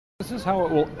This is how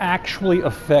it will actually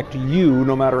affect you,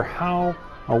 no matter how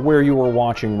or where you are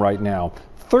watching right now.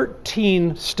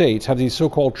 13 states have these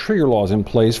so-called trigger laws in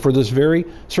place for this very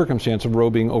circumstance of Roe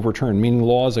being overturned, meaning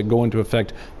laws that go into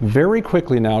effect very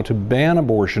quickly now to ban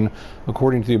abortion,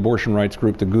 according to the abortion rights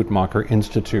group, the Guttmacher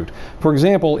Institute. For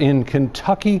example, in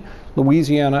Kentucky,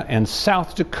 Louisiana, and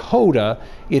South Dakota,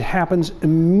 it happens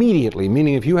immediately,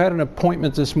 meaning if you had an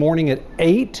appointment this morning at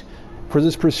 8 for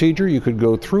this procedure, you could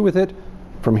go through with it.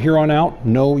 From here on out,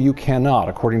 no, you cannot,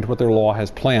 according to what their law has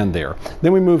planned there.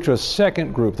 Then we move to a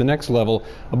second group, the next level,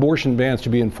 abortion bans to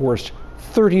be enforced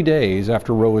 30 days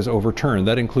after Roe is overturned.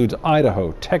 That includes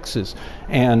Idaho, Texas,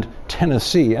 and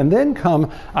Tennessee. And then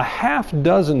come a half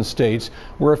dozen states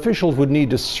where officials would need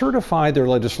to certify their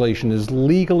legislation as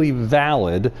legally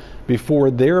valid before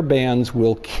their bans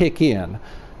will kick in.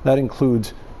 That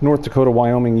includes North Dakota,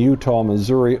 Wyoming, Utah,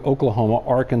 Missouri, Oklahoma,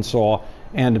 Arkansas,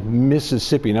 and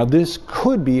Mississippi. Now, this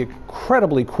could be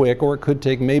incredibly quick, or it could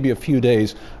take maybe a few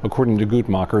days, according to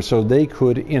Guttmacher, so they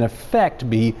could, in effect,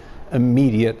 be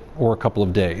immediate or a couple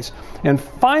of days. And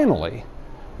finally,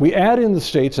 we add in the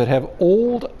states that have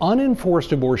old,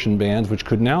 unenforced abortion bans, which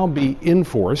could now be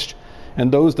enforced,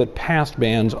 and those that passed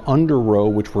bans under Roe,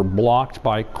 which were blocked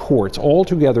by courts.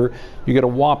 Altogether, you get a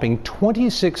whopping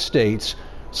 26 states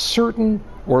certain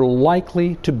or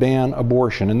likely to ban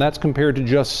abortion, and that's compared to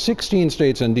just 16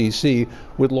 states and D.C.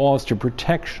 with laws to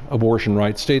protect abortion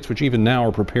rights, states which even now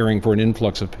are preparing for an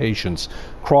influx of patients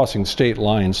crossing state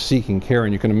lines seeking care.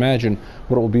 And you can imagine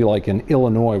what it will be like in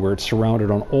Illinois, where it's surrounded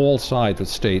on all sides with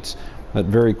states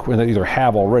that that either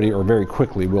have already or very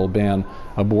quickly will ban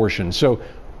abortion. So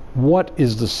what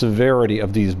is the severity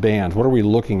of these bans? What are we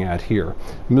looking at here?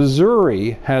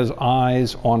 Missouri has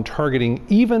eyes on targeting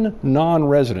even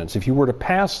non-residents. If you were to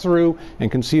pass through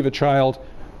and conceive a child,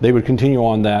 they would continue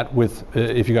on that with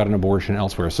if you got an abortion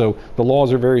elsewhere. So the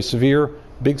laws are very severe,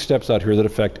 big steps out here that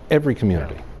affect every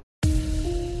community.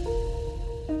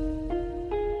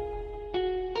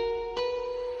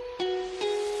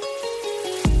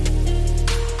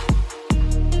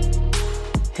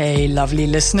 Hey, lovely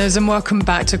listeners, and welcome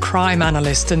back to Crime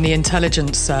Analyst and the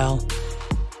Intelligence Cell.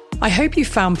 I hope you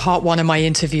found part 1 of my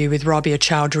interview with Rabia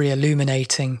Chaudhry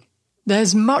illuminating.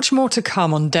 There's much more to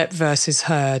come on Depp versus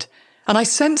Heard, and I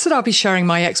sense that I'll be sharing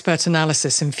my expert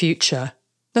analysis in future.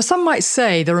 Now, some might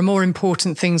say there are more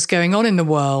important things going on in the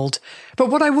world, but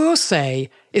what I will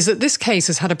say is that this case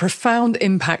has had a profound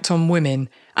impact on women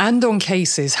and on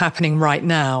cases happening right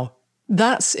now.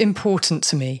 That's important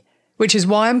to me, which is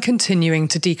why I'm continuing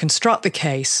to deconstruct the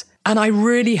case, and I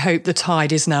really hope the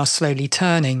tide is now slowly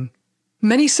turning.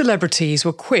 Many celebrities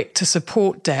were quick to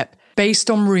support Depp based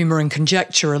on rumour and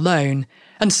conjecture alone,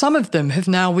 and some of them have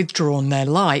now withdrawn their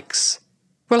likes.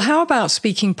 Well, how about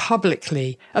speaking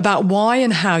publicly about why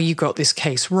and how you got this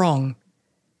case wrong?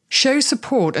 Show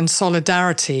support and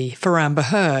solidarity for Amber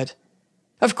Heard.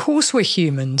 Of course we're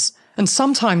humans, and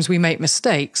sometimes we make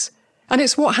mistakes, and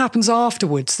it's what happens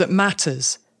afterwards that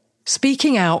matters.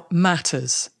 Speaking out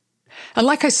matters. And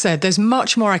like I said, there's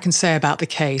much more I can say about the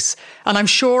case, and I'm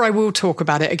sure I will talk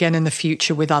about it again in the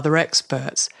future with other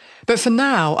experts. But for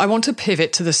now, I want to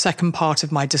pivot to the second part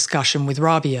of my discussion with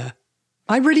Rabia.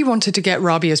 I really wanted to get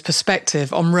Rabia's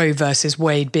perspective on Roe versus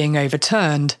Wade being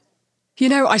overturned. You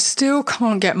know, I still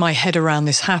can't get my head around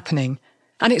this happening,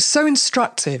 and it's so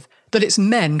instructive that it's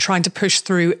men trying to push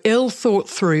through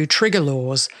ill-thought-through trigger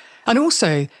laws, and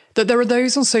also that there are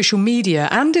those on social media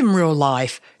and in real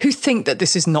life who think that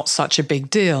this is not such a big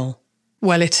deal.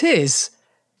 Well, it is.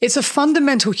 It's a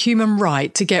fundamental human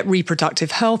right to get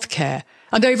reproductive health care,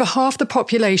 and over half the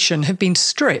population have been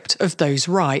stripped of those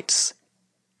rights.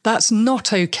 That's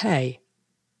not okay.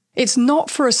 It's not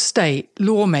for a state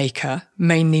lawmaker,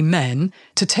 mainly men,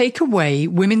 to take away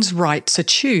women's right to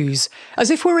choose, as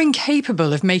if we're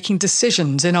incapable of making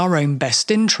decisions in our own best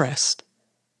interest.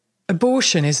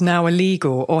 Abortion is now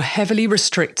illegal or heavily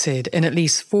restricted in at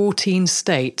least 14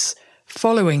 states,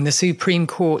 following the Supreme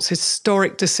Court's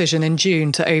historic decision in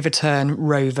June to overturn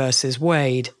Roe versus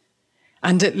Wade.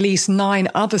 And at least 9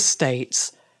 other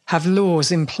states have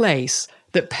laws in place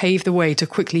that pave the way to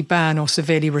quickly ban or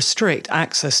severely restrict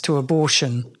access to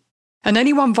abortion. And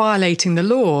anyone violating the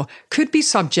law could be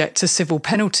subject to civil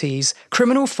penalties,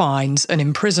 criminal fines, and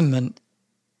imprisonment.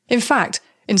 In fact,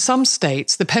 in some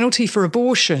states, the penalty for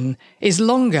abortion is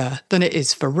longer than it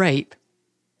is for rape.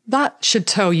 That should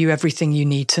tell you everything you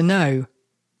need to know.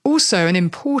 Also, and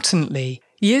importantly,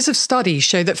 years of studies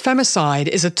show that femicide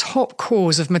is a top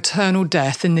cause of maternal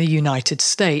death in the United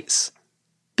States.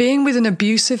 Being with an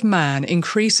abusive man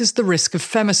increases the risk of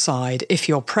femicide if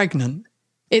you're pregnant.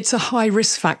 It's a high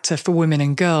risk factor for women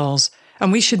and girls,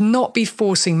 and we should not be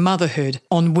forcing motherhood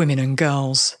on women and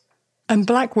girls. And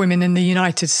black women in the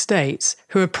United States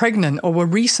who are pregnant or were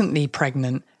recently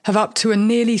pregnant have up to a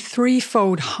nearly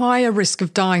 3-fold higher risk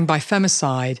of dying by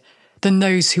femicide than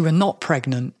those who are not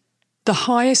pregnant, the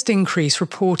highest increase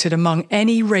reported among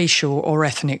any racial or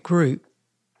ethnic group.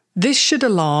 This should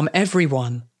alarm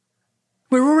everyone.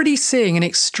 We're already seeing an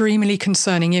extremely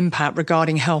concerning impact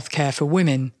regarding healthcare for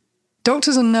women.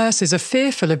 Doctors and nurses are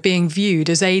fearful of being viewed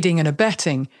as aiding and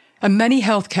abetting, and many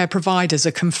healthcare providers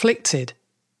are conflicted.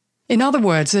 In other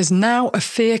words, there's now a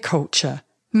fear culture.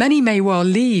 Many may well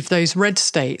leave those red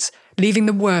states, leaving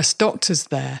the worst doctors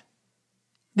there.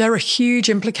 There are huge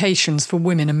implications for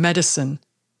women and medicine.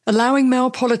 Allowing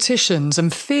male politicians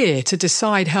and fear to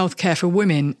decide healthcare for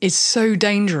women is so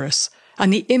dangerous,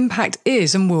 and the impact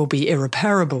is and will be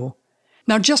irreparable.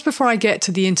 Now, just before I get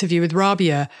to the interview with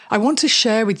Rabia, I want to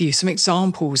share with you some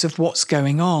examples of what's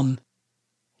going on.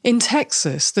 In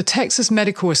Texas, the Texas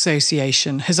Medical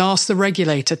Association has asked the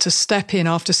regulator to step in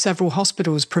after several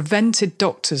hospitals prevented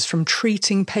doctors from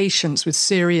treating patients with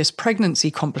serious pregnancy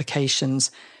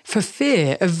complications for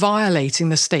fear of violating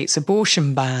the state's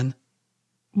abortion ban.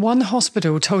 One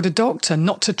hospital told a doctor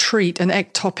not to treat an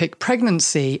ectopic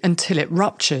pregnancy until it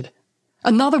ruptured.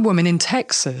 Another woman in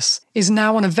Texas is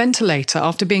now on a ventilator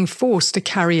after being forced to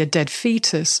carry a dead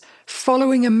fetus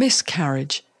following a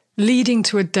miscarriage, leading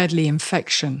to a deadly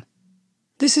infection.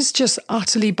 This is just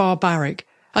utterly barbaric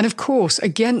and, of course,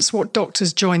 against what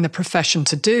doctors join the profession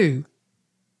to do.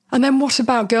 And then what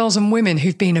about girls and women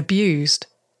who've been abused?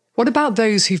 What about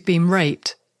those who've been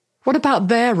raped? What about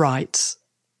their rights?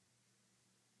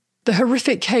 The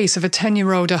horrific case of a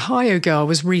 10-year-old Ohio girl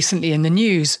was recently in the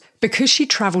news because she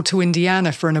travelled to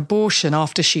Indiana for an abortion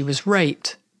after she was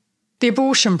raped. The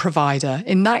abortion provider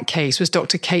in that case was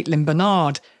Dr. Caitlin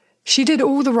Bernard. She did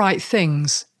all the right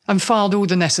things and filed all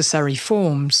the necessary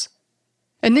forms.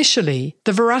 Initially,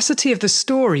 the veracity of the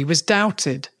story was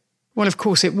doubted. Well, of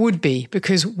course it would be,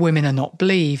 because women are not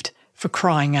believed, for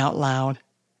crying out loud.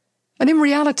 And in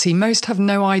reality, most have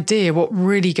no idea what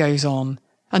really goes on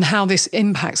and how this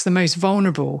impacts the most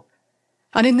vulnerable.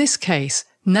 And in this case,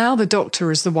 now the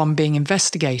doctor is the one being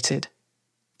investigated.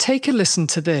 Take a listen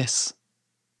to this.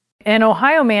 An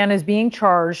Ohio man is being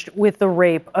charged with the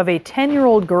rape of a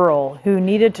 10-year-old girl who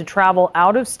needed to travel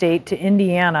out of state to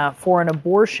Indiana for an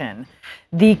abortion.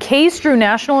 The case drew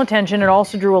national attention. It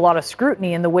also drew a lot of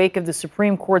scrutiny in the wake of the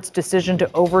Supreme Court's decision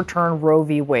to overturn Roe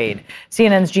v. Wade.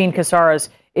 CNN's Jean Casares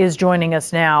is joining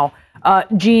us now.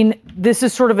 Jean, this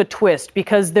is sort of a twist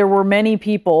because there were many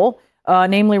people,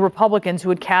 namely Republicans, who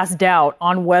had cast doubt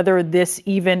on whether this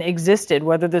even existed,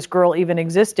 whether this girl even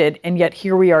existed, and yet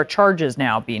here we are, charges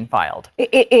now being filed.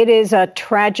 It is a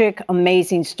tragic,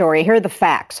 amazing story. Here are the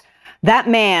facts. That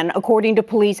man, according to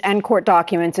police and court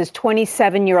documents, is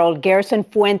 27-year-old Garrison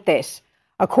Fuentes.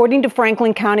 According to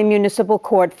Franklin County Municipal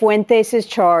Court, Fuentes is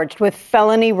charged with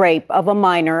felony rape of a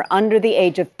minor under the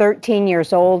age of 13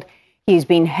 years old. He's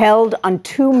being held on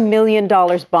 $2 million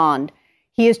bond.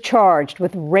 He is charged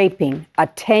with raping a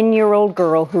 10-year-old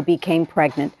girl who became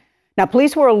pregnant. Now,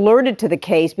 police were alerted to the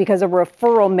case because of a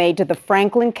referral made to the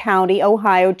Franklin County,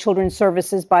 Ohio Children's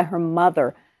Services by her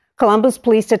mother. Columbus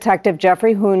Police Detective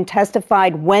Jeffrey Hoon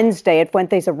testified Wednesday at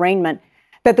Fuentes' arraignment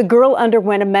that the girl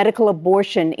underwent a medical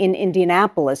abortion in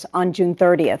Indianapolis on June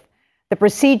 30th. The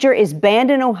procedure is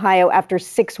banned in Ohio after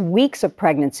 6 weeks of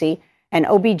pregnancy. An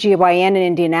OBGYN in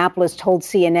Indianapolis told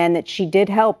CNN that she did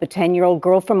help a 10-year-old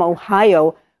girl from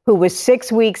Ohio who was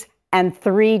 6 weeks and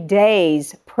 3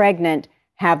 days pregnant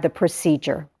have the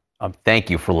procedure. Thank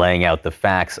you for laying out the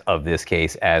facts of this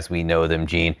case as we know them,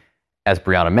 Jean. As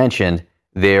Brianna mentioned,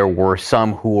 there were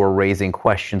some who were raising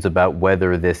questions about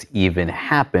whether this even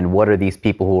happened. What are these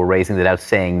people who are raising that out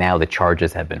saying now the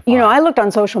charges have been filed? You know, I looked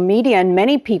on social media and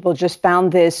many people just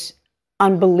found this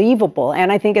unbelievable.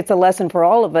 And I think it's a lesson for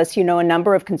all of us. You know, a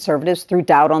number of conservatives threw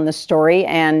doubt on the story,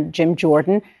 and Jim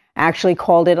Jordan actually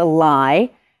called it a lie.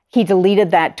 He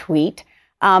deleted that tweet.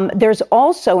 There's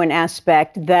also an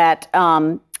aspect that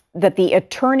that the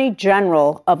Attorney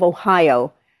General of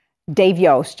Ohio, Dave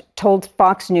Yost, told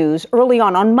Fox News early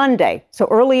on Monday. So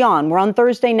early on, we're on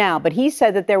Thursday now, but he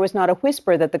said that there was not a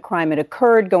whisper that the crime had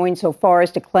occurred, going so far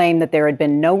as to claim that there had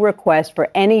been no request for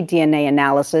any DNA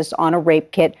analysis on a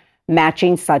rape kit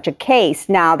matching such a case.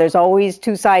 Now, there's always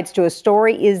two sides to a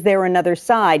story. Is there another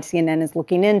side? CNN is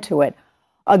looking into it.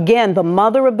 Again, the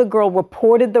mother of the girl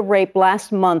reported the rape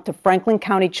last month to Franklin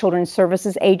County Children's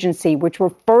Services Agency, which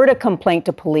referred a complaint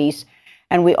to police.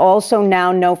 And we also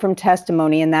now know from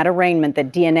testimony in that arraignment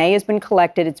that DNA has been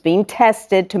collected. It's being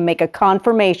tested to make a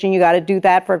confirmation. You got to do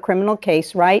that for a criminal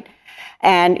case, right?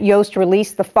 And Yost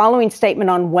released the following statement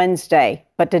on Wednesday,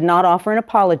 but did not offer an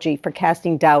apology for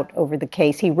casting doubt over the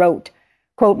case. He wrote,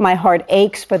 quote, "My heart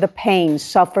aches for the pain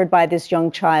suffered by this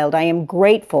young child. I am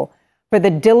grateful for the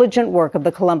diligent work of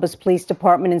the Columbus Police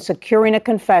Department in securing a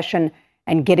confession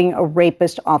and getting a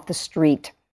rapist off the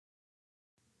street."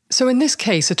 So in this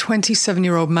case, a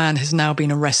 27-year-old man has now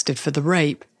been arrested for the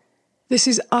rape. This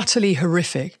is utterly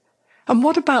horrific. And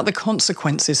what about the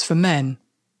consequences for men?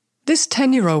 This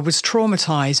 10-year-old was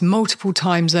traumatized multiple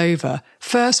times over,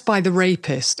 first by the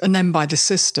rapist and then by the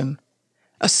system.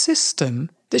 A system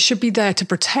that should be there to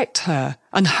protect her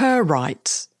and her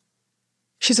rights.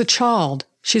 She's a child.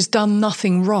 She's done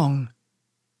nothing wrong.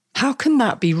 How can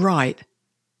that be right?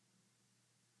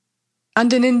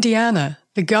 And in Indiana,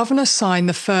 the governor signed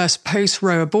the first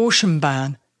post-Roe abortion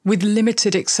ban, with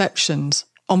limited exceptions,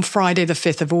 on Friday the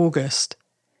 5th of August.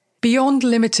 Beyond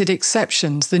limited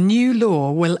exceptions, the new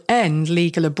law will end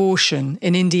legal abortion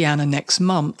in Indiana next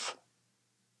month.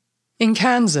 In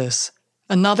Kansas,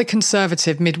 another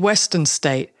conservative Midwestern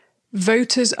state,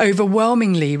 voters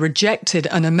overwhelmingly rejected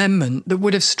an amendment that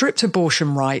would have stripped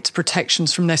abortion rights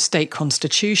protections from their state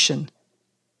constitution.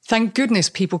 Thank goodness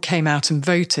people came out and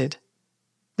voted.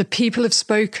 The people have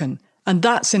spoken, and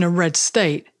that's in a red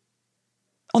state.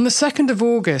 On the 2nd of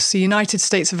August, the United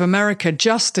States of America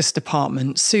Justice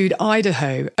Department sued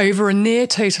Idaho over a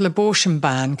near-total abortion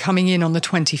ban coming in on the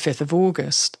 25th of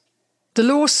August. The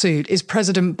lawsuit is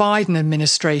President Biden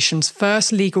administration's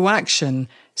first legal action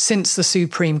since the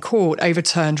Supreme Court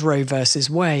overturned Roe v.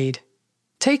 Wade.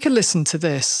 Take a listen to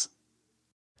this.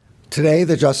 Today,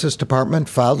 the Justice Department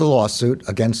filed a lawsuit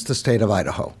against the state of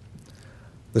Idaho.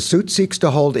 The suit seeks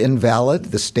to hold invalid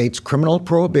the state's criminal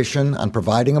prohibition on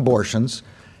providing abortions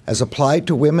as applied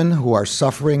to women who are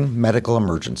suffering medical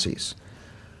emergencies.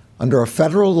 Under a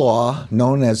federal law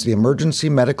known as the Emergency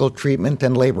Medical Treatment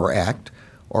and Labor Act,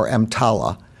 or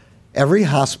EMTALA, every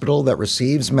hospital that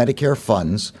receives Medicare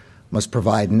funds must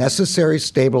provide necessary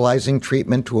stabilizing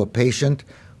treatment to a patient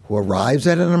who arrives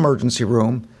at an emergency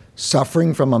room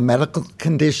suffering from a medical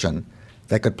condition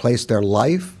that could place their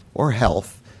life or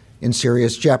health in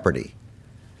serious jeopardy.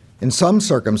 In some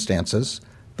circumstances,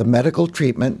 the medical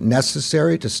treatment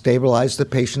necessary to stabilize the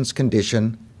patient's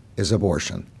condition is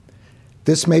abortion.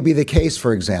 This may be the case,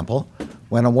 for example,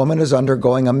 when a woman is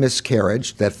undergoing a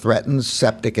miscarriage that threatens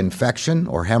septic infection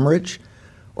or hemorrhage,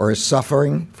 or is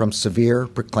suffering from severe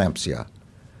preeclampsia.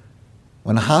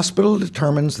 When a hospital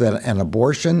determines that an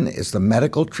abortion is the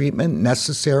medical treatment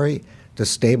necessary to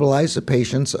stabilize a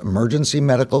patient's emergency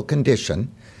medical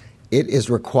condition, it is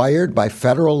required by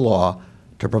federal law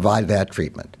to provide that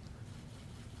treatment.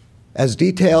 As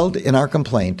detailed in our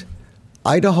complaint,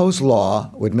 Idaho's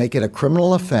law would make it a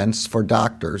criminal offense for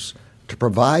doctors to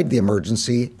provide the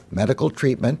emergency medical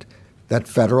treatment that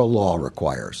federal law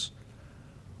requires.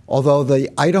 Although the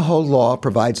Idaho law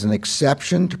provides an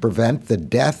exception to prevent the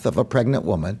death of a pregnant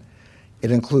woman,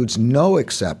 it includes no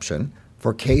exception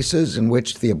for cases in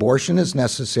which the abortion is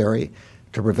necessary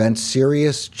to prevent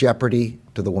serious jeopardy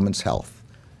to the woman's health.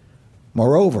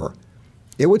 Moreover,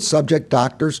 it would subject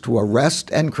doctors to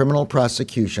arrest and criminal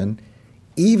prosecution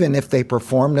even if they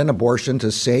performed an abortion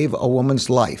to save a woman's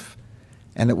life,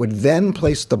 and it would then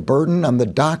place the burden on the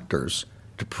doctors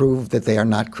to prove that they are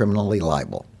not criminally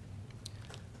liable.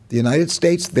 The United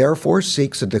States therefore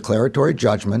seeks a declaratory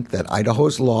judgment that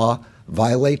Idaho's law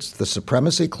violates the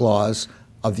Supremacy Clause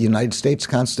of the United States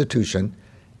Constitution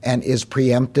and is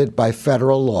preempted by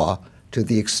federal law to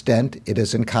the extent it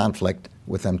is in conflict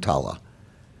with EMTALA.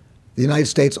 The United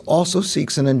States also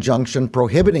seeks an injunction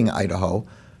prohibiting Idaho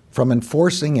from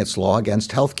enforcing its law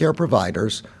against healthcare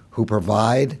providers who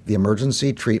provide the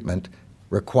emergency treatment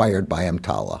required by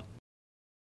EMTALA.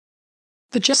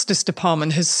 The Justice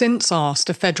Department has since asked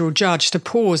a federal judge to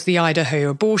pause the Idaho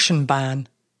abortion ban.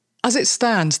 As it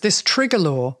stands, this trigger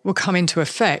law will come into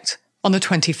effect on the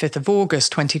 25th of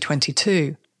August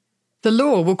 2022. The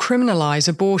law will criminalize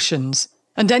abortions,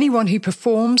 and anyone who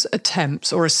performs,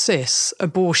 attempts, or assists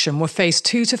abortion will face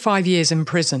 2 to 5 years in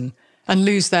prison and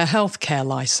lose their healthcare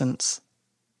license.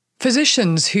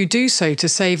 Physicians who do so to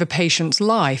save a patient's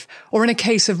life, or in a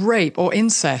case of rape or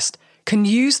incest, can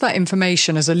use that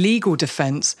information as a legal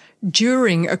defense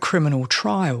during a criminal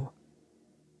trial.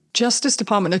 Justice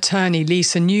Department Attorney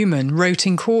Lisa Newman wrote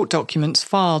in court documents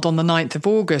filed on the 9th of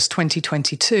August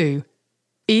 2022,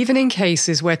 even in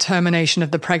cases where termination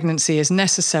of the pregnancy is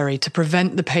necessary to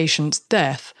prevent the patient's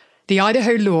death, the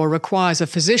Idaho law requires a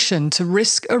physician to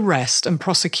risk arrest and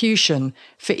prosecution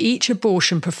for each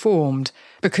abortion performed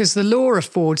because the law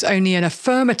affords only an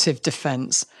affirmative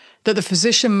defense that the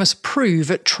physician must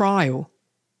prove at trial.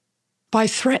 by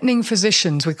threatening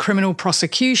physicians with criminal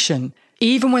prosecution,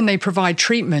 even when they provide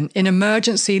treatment in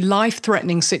emergency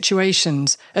life-threatening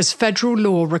situations, as federal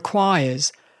law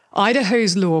requires.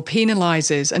 Idaho's law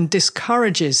penalizes and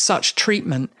discourages such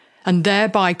treatment and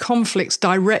thereby conflicts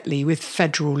directly with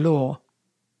federal law.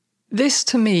 This,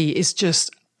 to me, is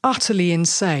just utterly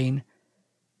insane.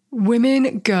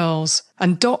 Women, girls,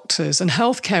 and doctors and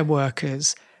healthcare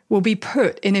workers will be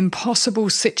put in impossible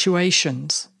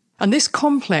situations. And this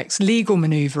complex legal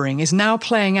maneuvering is now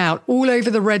playing out all over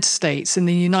the red states in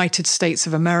the United States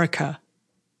of America.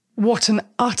 What an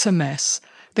utter mess.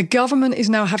 The government is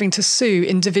now having to sue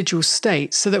individual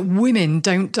states so that women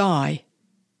don't die.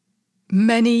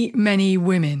 Many, many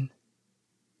women.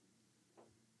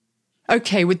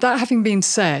 Okay, with that having been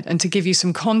said, and to give you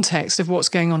some context of what's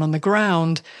going on the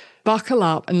ground, buckle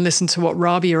up and listen to what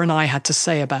Rabia and I had to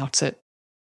say about it.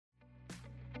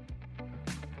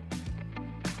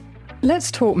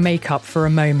 Let's talk makeup for a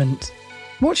moment.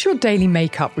 What's your daily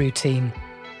makeup routine?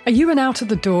 Are you an out of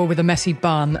the door with a messy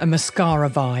bun and mascara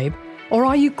vibe? Or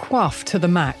are you coiffed to the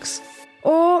max?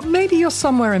 Or maybe you're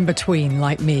somewhere in between,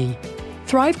 like me.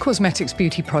 Thrive Causemetics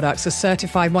beauty products are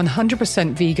certified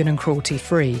 100% vegan and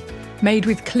cruelty-free, made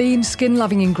with clean,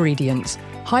 skin-loving ingredients,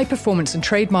 high performance and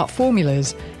trademark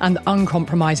formulas, and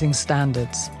uncompromising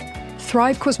standards.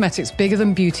 Thrive Causemetics' bigger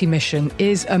than beauty mission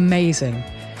is amazing.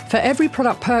 For every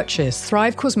product purchased,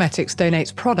 Thrive Causemetics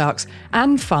donates products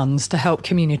and funds to help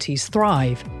communities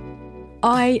thrive.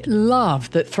 I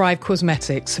love that Thrive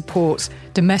Causemetics supports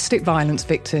domestic violence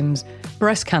victims,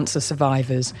 breast cancer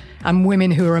survivors, and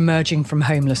women who are emerging from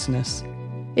homelessness.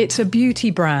 It's a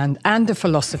beauty brand and a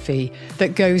philosophy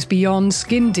that goes beyond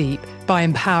skin deep by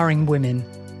empowering women.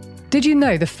 Did you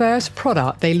know the first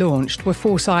product they launched were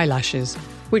false eyelashes,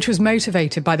 which was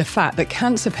motivated by the fact that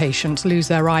cancer patients lose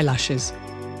their eyelashes?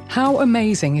 How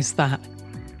amazing is that?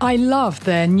 I love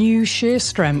their new sheer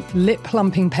strength lip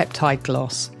plumping peptide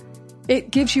gloss.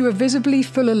 It gives you a visibly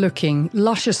fuller looking,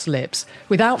 luscious lips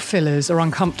without fillers or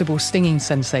uncomfortable stinging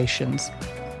sensations.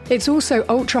 It's also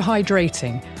ultra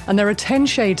hydrating, and there are 10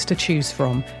 shades to choose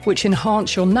from, which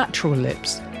enhance your natural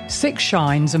lips, 6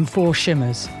 shines and 4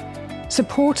 shimmers.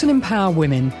 Support and empower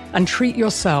women and treat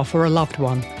yourself or a loved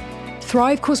one.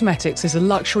 Thrive Causemetics is a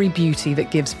luxury beauty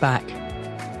that gives back.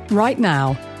 Right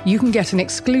now, you can get an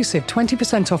exclusive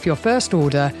 20% off your first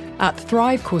order at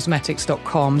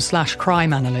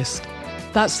thrivecausemetics.com/crimeanalyst.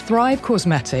 That's Thrive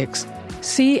Causemetics,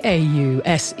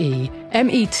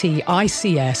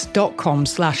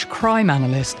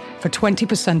 CAUSEMETICS.com/crimeanalyst for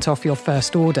 20% off your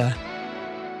first order.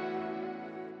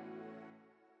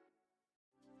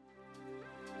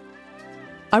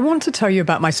 I want to tell you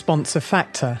about my sponsor,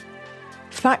 Factor.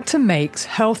 Factor makes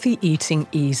healthy eating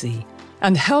easy.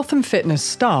 And health and fitness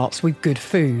starts with good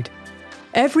food.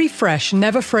 Every fresh,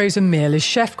 never frozen meal is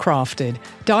chef-crafted,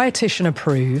 dietitian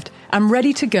approved, and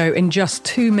ready to go in just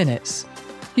 2 minutes.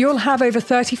 You'll have over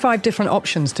 35 different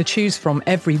options to choose from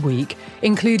every week,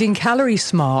 including Calorie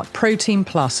Smart, Protein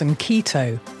Plus, and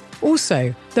Keto.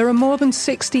 Also, there are more than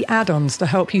 60 add-ons to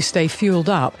help you stay fueled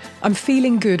up and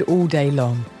feeling good all day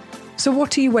long. So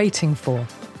what are you waiting for?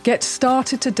 Get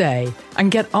started today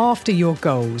and get after your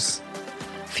goals.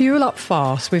 Fuel up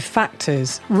fast with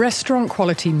Factor's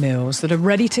restaurant-quality meals that are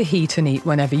ready to heat and eat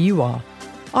whenever you are.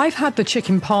 I've had the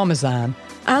chicken parmesan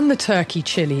and the turkey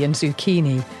chili and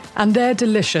zucchini, and they're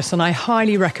delicious and I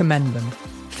highly recommend them.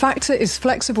 Factor is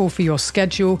flexible for your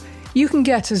schedule. You can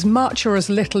get as much or as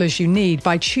little as you need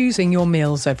by choosing your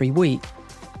meals every week.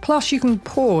 Plus, you can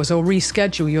pause or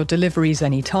reschedule your deliveries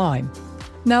anytime.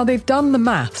 Now, they've done the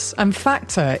maths, and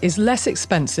Factor is less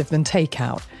expensive than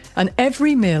takeout, and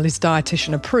every meal is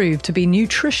dietitian approved to be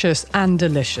nutritious and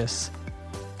delicious.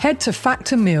 Head to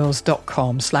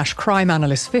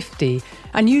factormeals.com/crimeanalyst50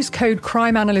 and use code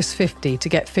crimeanalyst50 to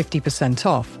get 50%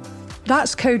 off.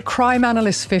 That's code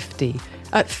crimeanalyst50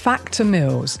 at Factor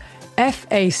Meals,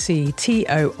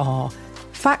 FACTOR,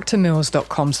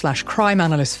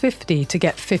 factormeals.com/crimeanalyst50 to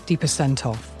get 50%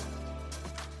 off.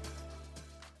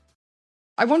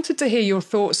 I wanted to hear your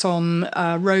thoughts on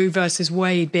Roe versus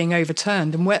Wade being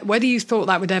overturned and whether you thought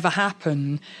that would ever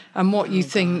happen and what you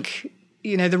think,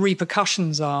 the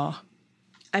repercussions are.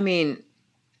 I mean,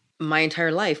 my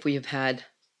entire life we have had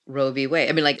Roe v. Wade.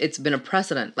 I mean, it's been a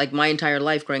precedent, my entire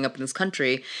life growing up in this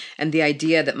country. And the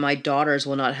idea that my daughters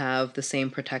will not have the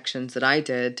same protections that I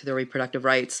did to their reproductive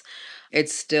rights,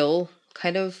 it's still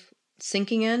kind of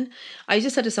sinking in. I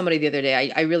just said to somebody the other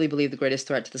day, I really believe the greatest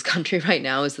threat to this country right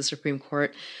now is the Supreme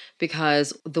Court,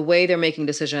 because the way they're making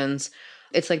decisions,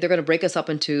 it's like they're going to break us up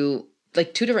into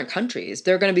like two different countries.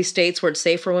 There are going to be states where it's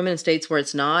safe for women and states where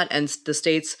it's not. And the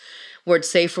states where it's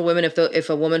safe for women, if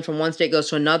a woman from one state goes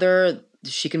to another,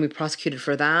 she can be prosecuted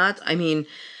for that. I mean,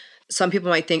 some people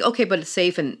might think, okay, but it's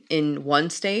safe in one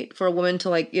state for a woman to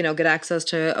like, get access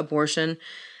to abortion.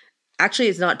 Actually,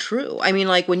 it's not true. I mean,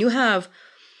 like when you have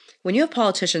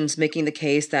politicians making the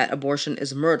case that abortion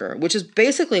is murder, which is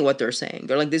basically what they're saying,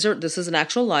 they're like, this is an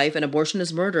actual life and abortion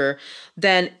is murder,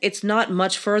 then it's not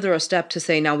much further a step to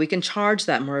say, now we can charge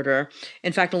that murder.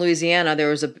 In fact, in Louisiana, there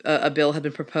was a bill had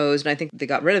been proposed, and I think they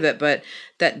got rid of it, but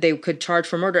that they could charge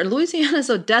for murder. And Louisiana is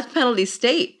a death penalty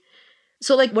state.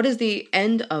 So like, what is the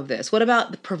end of this? What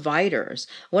about the providers?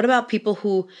 What about people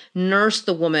who nurse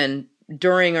the woman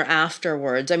during or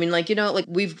afterwards? I mean, like,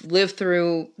 we've lived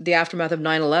through the aftermath of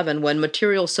 9/11 when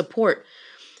material support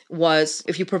was,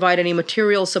 if you provide any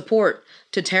material support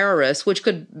to terrorists, which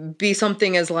could be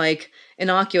something as like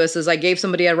innocuous as I gave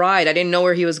somebody a ride, I didn't know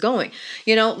where he was going,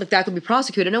 like that could be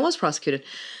prosecuted, and it was prosecuted.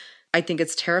 I think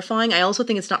it's terrifying. I also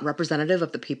think it's not representative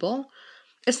of the people.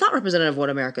 It's not representative of what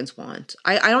Americans want.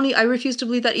 I refuse to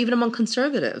believe that even among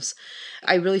conservatives.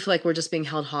 I really feel like we're just being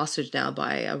held hostage now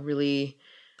by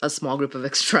a small group of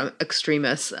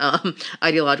extremists,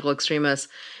 ideological extremists.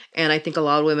 And I think a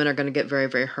lot of women are going to get very,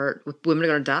 very hurt. Women are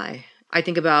going to die. I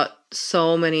think about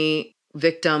so many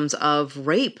victims of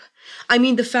rape. I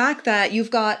mean, the fact that you've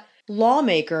got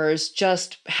lawmakers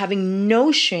just having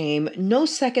no shame, no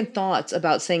second thoughts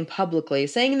about saying publicly,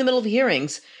 saying in the middle of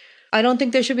hearings, I don't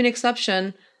think there should be an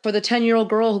exception for the 10-year-old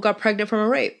girl who got pregnant from a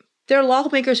rape. There are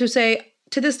lawmakers who say,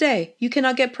 to this day, you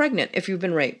cannot get pregnant if you've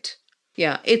been raped.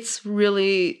 Yeah, it's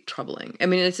really troubling. I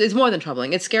mean, it's more than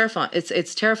troubling. It's scarifying.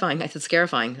 It's terrifying. I said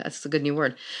scarifying. That's a good new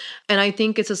word. And I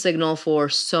think it's a signal for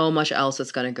so much else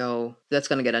that's going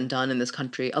to get undone in this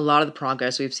country. A lot of the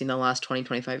progress we've seen in the last 20,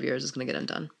 25 years is going to get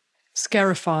undone.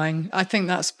 Scarifying. I think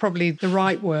that's probably the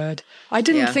right word. I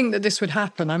didn't think that this would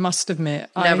happen, I must admit.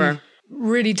 Never.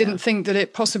 Really didn't think that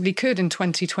it possibly could in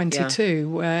 2022,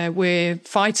 where we're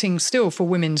fighting still for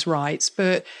women's rights,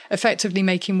 but effectively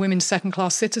making women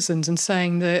second-class citizens and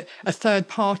saying that a third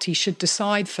party should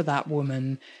decide for that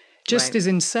woman just is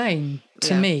insane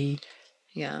to me.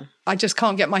 Yeah. I just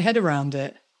can't get my head around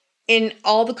it. In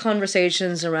all the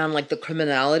conversations around like the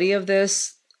criminality of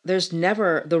this, there's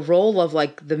never the role of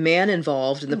like the man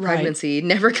involved in the pregnancy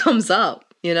never comes up.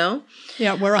 Yeah,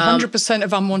 where 100%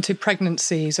 of unwanted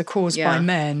pregnancies are caused by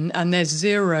men, and there's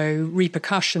zero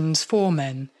repercussions for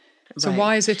men. So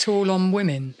why is it all on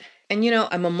women? And,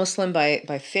 I'm a Muslim by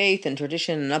faith and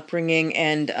tradition and upbringing,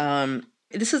 and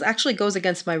this actually goes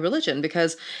against my religion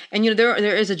because, and,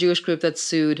 there is a Jewish group that's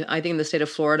sued, I think in the state of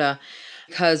Florida,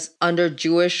 because under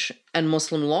Jewish and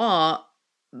Muslim law,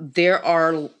 there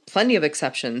are plenty of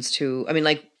exceptions to, I mean,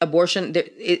 like abortion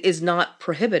is not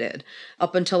prohibited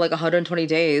up until like 120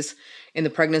 days in the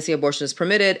pregnancy. Abortion is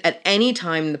permitted at any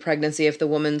time in the pregnancy. If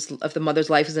the mother's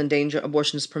life is in danger,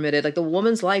 abortion is permitted. Like the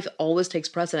woman's life always takes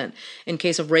precedent. In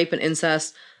case of rape and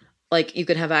incest, like you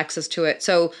could have access to it.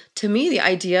 So to me, the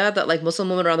idea that like Muslim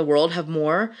women around the world have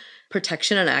more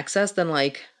protection and access than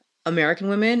like American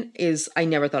women I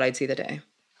never thought I'd see the day.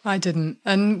 I didn't.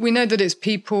 And we know that it's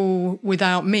people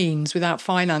without means, without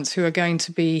finance, who are going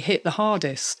to be hit the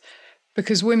hardest.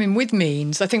 Because women with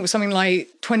means, I think something like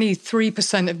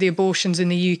 23% of the abortions in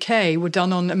the UK were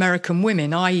done on American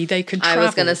women, i.e. they could travel. I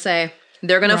was going to say,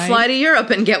 they're going to fly to Europe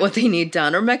and get what they need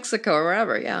done, or Mexico, or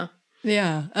wherever,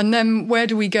 Yeah. And then where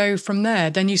do we go from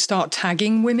there? Then you start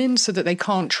tagging women so that they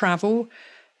can't travel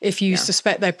if you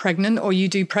suspect they're pregnant, or you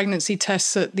do pregnancy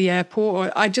tests at the airport.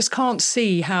 Or I just can't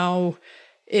see how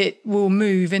it will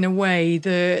move in a way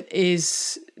that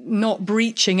is not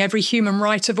breaching every human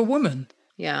right of a woman.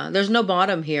 Yeah, there's no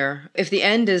bottom here. If the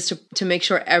end is to make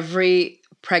sure every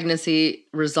pregnancy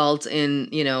results in,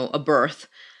 a birth,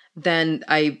 then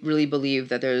I really believe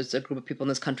that there's a group of people in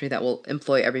this country that will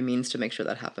employ every means to make sure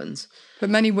that happens. But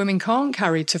many women can't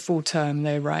carry to full term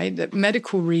though, right? That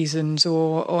medical reasons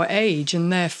or age,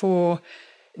 and therefore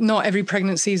not every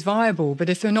pregnancy is viable. But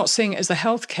if they're not seeing it as a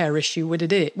healthcare issue,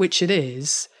 which it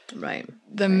is,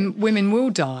 then women will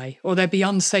die, or there'll be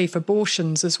unsafe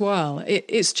abortions as well.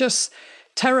 It's just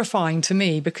terrifying to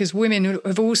me because women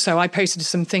have also, I posted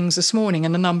some things this morning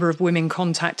and a number of women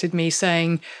contacted me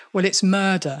saying, well, it's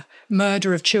murder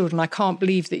of children. I can't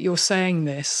believe that you're saying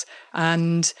this.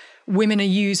 And women are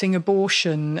using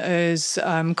abortion as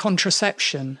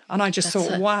contraception. And I just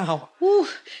thought, wow,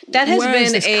 that has where been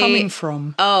is this coming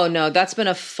from? Oh no, that's been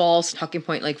a false talking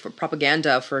point, like for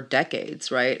propaganda for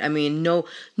decades, right? I mean,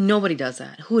 nobody does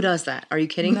that. Who does that? Are you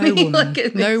kidding No me? woman,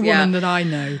 no woman that I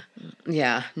know.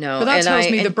 Yeah, no. But that tells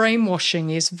me the brainwashing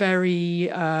is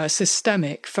very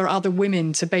systemic for other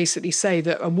women to basically say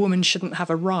that a woman shouldn't have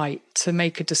a right to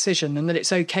make a decision and that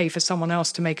it's okay for someone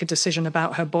else to make a decision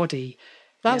about her body.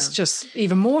 That's just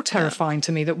even more terrifying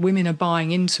to me, that women are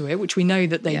buying into it, which we know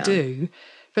that they do.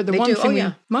 But the one thing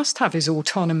we must have is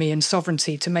autonomy and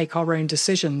sovereignty to make our own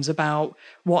decisions about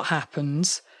what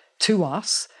happens to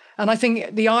us. And I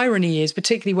think the irony is,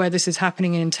 particularly where this is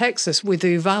happening in Texas with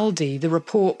Uvalde, the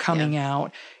report coming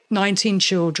out, 19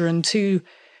 children, 2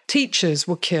 teachers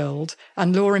were killed,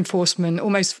 and law enforcement,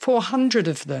 almost 400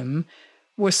 of them,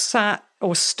 were sat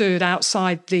or stood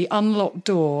outside the unlocked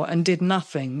door and did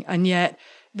nothing. And yet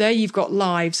there you've got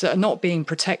lives that are not being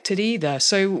protected either.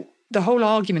 So the whole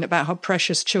argument about how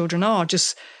precious children are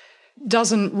just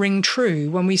doesn't ring true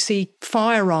when we see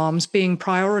firearms being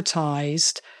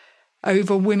prioritized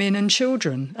over women and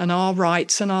children and our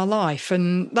rights and our life.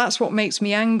 And that's what makes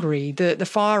me angry, that the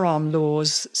firearm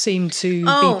laws seem to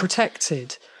be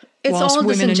protected whilst all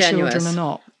women and disingenuous. children are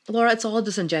not. Laura, it's all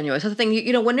disingenuous. That's the thing,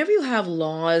 you know, whenever you have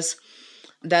laws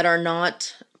that are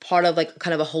not part of like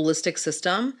kind of a holistic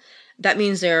system, that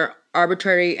means they're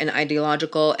arbitrary and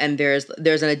ideological, and there's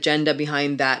an agenda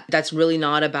behind that that's really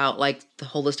not about like the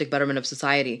holistic betterment of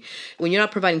society. When you're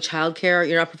not providing childcare,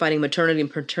 you're not providing maternity and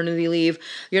paternity leave,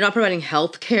 you're not providing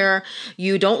health care,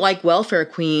 you don't like welfare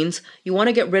queens, you want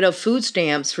to get rid of food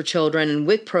stamps for children and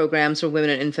WIC programs for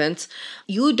women and infants,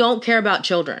 you don't care about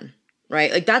children.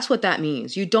 Right? Like, that's what that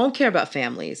means. You don't care about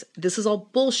families. This is all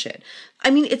bullshit. I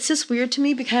mean, it's just weird to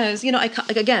me because, you know,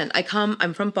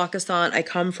 I'm from Pakistan. I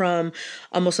come from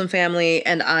a Muslim family,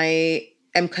 and I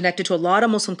am connected to a lot of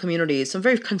Muslim communities, some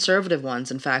very conservative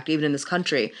ones, in fact, even in this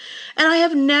country. And I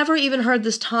have never even heard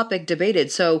this topic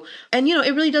debated. So, and, you know,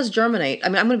 it really does germinate. I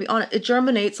mean, I'm going to be honest. It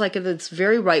germinates like this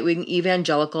very right-wing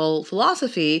evangelical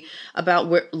philosophy about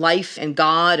where life and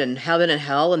God and heaven and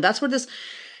hell. And that's where this...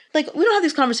 Like, we don't have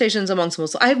these conversations amongst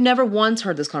Muslims. I have never once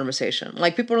heard this conversation.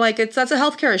 Like, people are like, that's a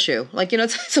healthcare issue. Like, you know,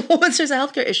 it's a woman's just a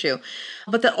healthcare issue.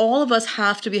 But that all of us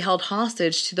have to be held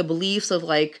hostage to the beliefs of,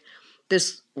 like,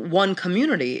 this one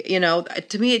community. You know,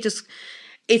 to me,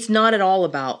 it's not at all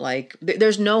about, like,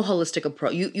 there's no holistic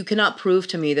approach. You cannot prove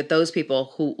to me that those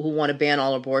people who want to ban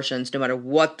all abortions, no matter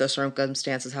what the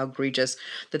circumstances, how egregious,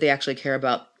 that they actually care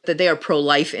about, that they are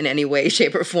pro-life in any way,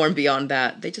 shape, or form beyond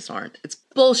that. They just aren't. It's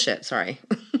bullshit. Sorry.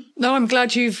 No, I'm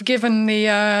glad you've given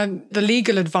the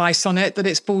legal advice on it, that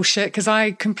it's bullshit, because I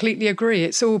completely agree.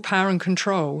 It's all power and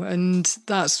control, and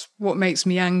that's what makes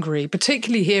me angry,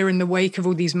 particularly here in the wake of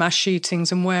all these mass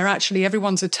shootings, and where actually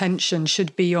everyone's attention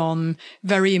should be on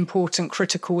very important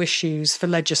critical issues for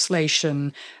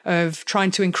legislation of trying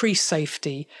to increase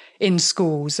safety in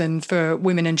schools and for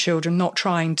women and children, not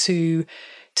trying to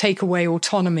take away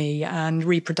autonomy and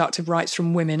reproductive rights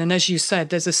from women. And as you said,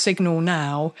 there's a signal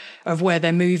now of where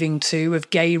they're moving to, of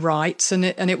gay rights, and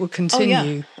it will continue. Oh,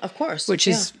 yeah, of course. Which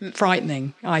is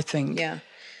frightening, I think. Yeah.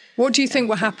 What do you think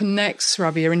will happen next,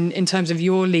 Rabia, in terms of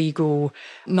your legal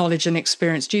knowledge and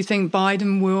experience? Do you think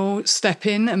Biden will step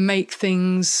in and make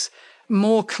things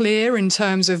more clear in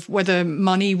terms of whether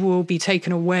money will be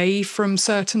taken away from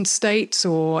certain states,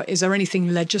 or is there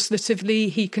anything legislatively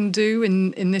he can do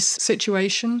in this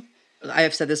situation? I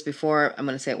have said this before. I'm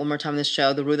going to say it one more time in this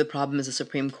show. The root of the problem is the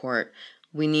Supreme Court.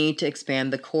 We need to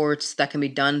expand the courts. That can be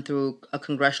done through a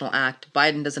congressional act.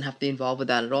 Biden doesn't have to be involved with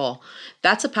that at all.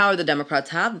 That's a power the Democrats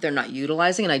have that they're not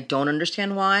utilizing, and I don't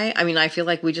understand why. I mean, I feel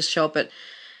like we just show up at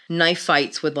knife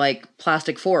fights with like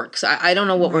plastic forks. I don't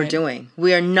know what we're doing.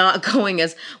 We are not going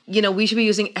as, you know, we should be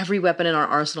using every weapon in our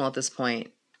arsenal at this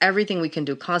point. Everything we can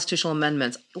do, constitutional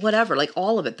amendments, whatever, like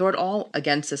all of it, throw it all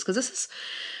against this. Because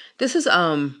this is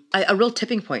a real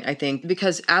tipping point, I think,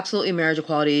 because absolutely marriage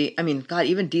equality, I mean, God,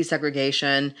 even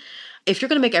desegregation, if you're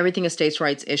going to make everything a states'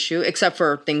 rights issue, except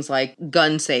for things like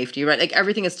gun safety, right? Like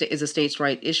everything is a states'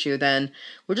 right issue, then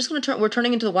we're just going to we're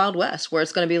turning into the Wild West, where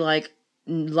it's going to be like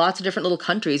lots of different little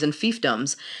countries and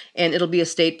fiefdoms, and it'll be a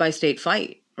state by state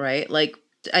fight, right? Like,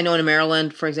 I know in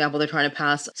Maryland, for example, they're trying to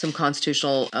pass some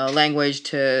constitutional language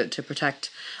to protect,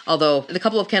 although the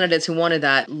couple of candidates who wanted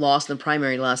that lost in the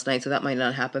primary last night, so that might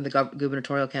not happen, the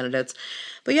gubernatorial candidates.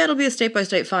 But yeah, it'll be a state by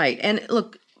state fight. And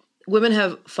look, women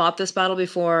have fought this battle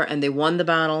before, and they won the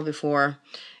battle before.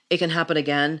 It can happen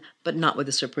again, but not with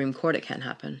the Supreme Court. It can't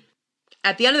happen.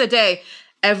 At the end of the day,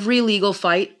 every legal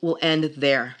fight will end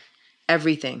there.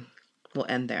 Everything will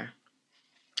end there.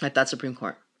 at that Supreme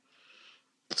Court.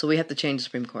 So we have to change the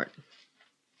Supreme Court.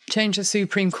 Change the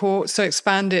Supreme Court, so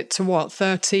expand it to what,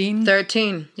 13?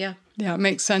 13, yeah. Yeah, it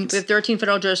makes sense. We have 13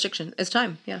 federal jurisdiction. It's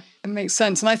time, yeah. It makes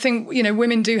sense. And I think,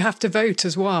 women do have to vote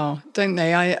as well, don't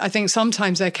they? I think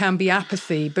sometimes there can be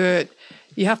apathy, but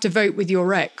you have to vote with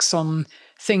your ex on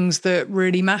things that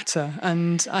really matter.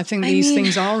 And I think these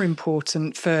things are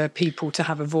important for people to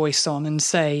have a voice on and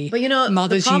say, but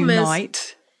mothers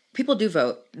unite. People do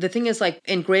vote. The thing is, like,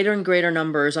 in greater and greater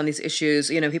numbers on these issues,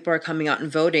 people are coming out and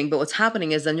voting. But what's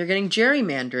happening is then you're getting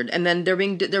gerrymandered, and then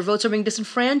their votes are being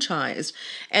disenfranchised.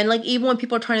 And like, even when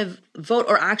people are trying to vote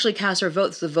or actually cast their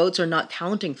votes, the votes are not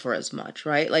counting for as much,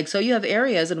 right? Like, so you have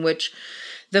areas in which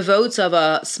the votes of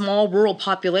a small rural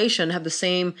population have the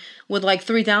same, with like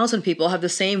 3,000 people, have the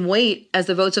same weight as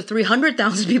the votes of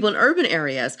 300,000 people in urban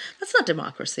areas. That's not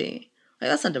democracy. Like,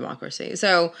 that's not democracy.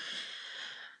 So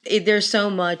there's so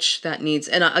much that needs,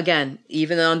 and again,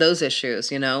 even on those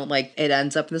issues, like, it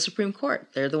ends up in the Supreme Court.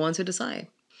 They're the ones who decide.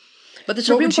 But the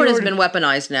Supreme Court has been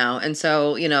weaponized now, and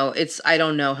so, I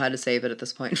don't know how to save it at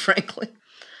this point, frankly.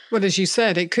 Well, as you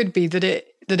said, it could be that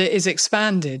it is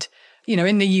expanded.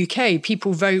 In the UK,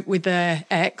 people vote with their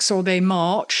ex or they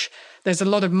march. There's a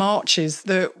lot of marches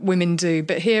that women do,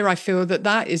 but here I feel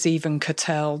that is even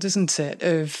curtailed, isn't it,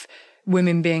 of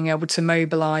women being able to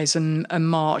mobilise and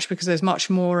march, because there's much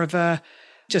more of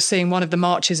just seeing one of the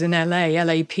marches in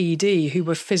LAPD, who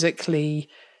were physically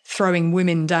throwing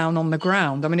women down on the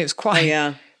ground. I mean, it was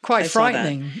quite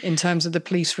frightening in terms of the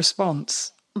police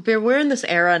response. But we're in this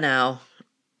era now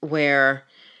where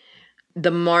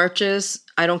the marches,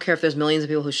 I don't care if there's millions of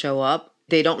people who show up,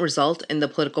 they don't result in the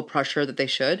political pressure that they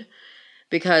should,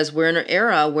 because we're in an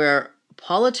era where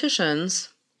politicians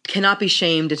cannot be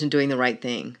shamed into doing the right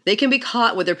thing. They can be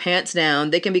caught with their pants down.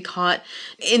 They can be caught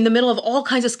in the middle of all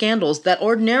kinds of scandals that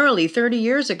ordinarily 30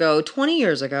 years ago, 20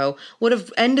 years ago, would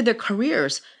have ended their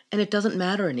careers. And it doesn't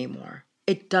matter anymore.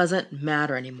 It doesn't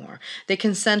matter anymore. They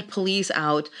can send police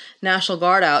out, National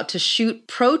Guard out, to shoot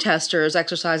protesters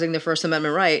exercising their First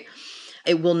Amendment right.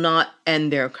 It will not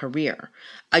end their career.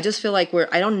 I just feel like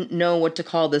I don't know what to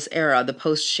call this era, the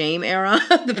post-shame era.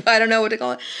 I don't know what to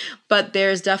call it. But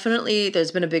there's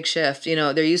been a big shift.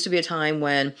 There used to be a time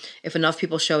when if enough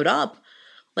people showed up,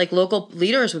 like, local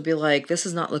leaders would be like, this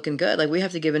is not looking good. Like, we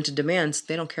have to give in to demands.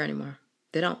 They don't care anymore.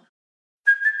 They don't.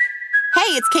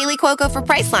 Hey, it's Kaylee Cuoco for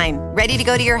Priceline. Ready to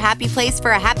go to your happy place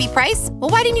for a happy price? Well,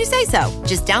 why didn't you say so?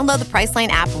 Just download the Priceline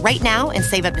app right now and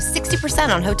save up to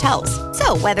 60% on hotels.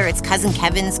 So whether it's Cousin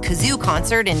Kevin's Kazoo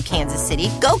Concert in Kansas City,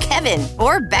 go Kevin,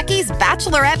 or Becky's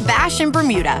Bachelorette Bash in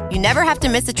Bermuda, you never have to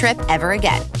miss a trip ever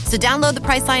again. So download the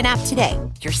Priceline app today.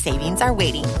 Your savings are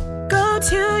waiting. Go to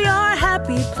your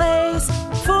happy place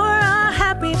for a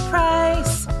happy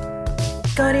price.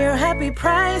 Go to your happy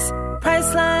price,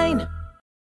 Priceline.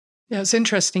 Yeah, it's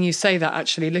interesting you say that,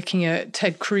 actually, looking at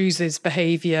Ted Cruz's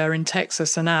behaviour in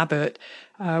Texas and Abbott,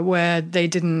 where they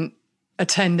didn't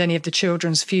attend any of the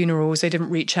children's funerals. They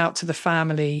didn't reach out to the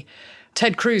family.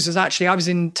 Ted Cruz was I was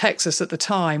in Texas at the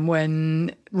time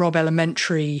when Robb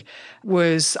Elementary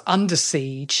was under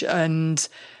siege, and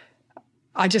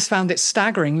I just found it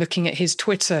staggering looking at his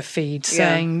Twitter feed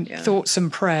saying thoughts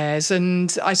and prayers.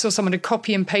 And I saw someone had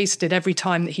copy and pasted every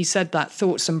time that he said that,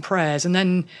 thoughts and prayers, and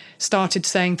then started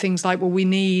saying things like, well, we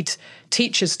need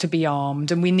teachers to be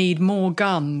armed and we need more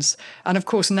guns. And of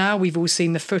course, now we've all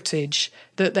seen the footage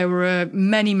that there were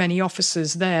many, many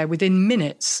officers there within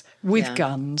minutes with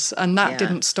guns, and that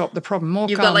didn't stop the problem. More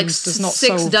You've guns got like does not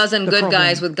 6 solve dozen the good problem.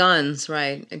 guys with guns,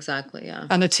 right? Exactly, yeah.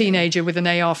 And a teenager with an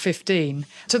AR-15.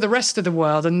 To the rest of the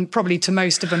world, and probably to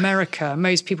most of America,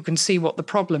 most people can see what the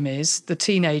problem is, the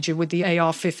teenager with the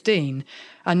AR-15.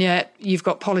 And yet you've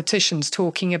got politicians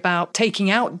talking about taking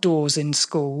outdoors in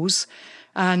schools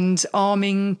and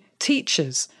arming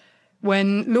teachers,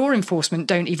 when law enforcement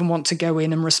don't even want to go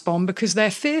in and respond because they're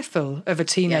fearful of a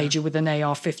teenager with an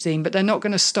AR-15, but they're not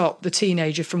going to stop the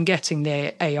teenager from getting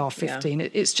their AR-15.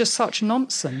 It's just such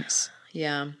nonsense.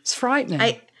 Yeah. It's frightening.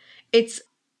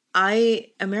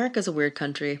 America's a weird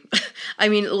country. I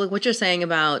mean, look, what you're saying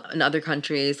about in other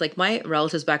countries, like, my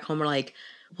relatives back home are like,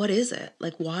 what is it?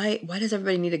 Like, why does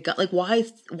everybody need a gun? Like, why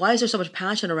is there so much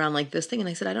passion around like this thing? And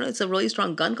I said, I don't know, it's a really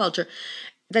strong gun culture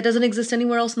that doesn't exist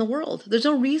anywhere else in the world. There's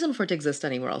no reason for it to exist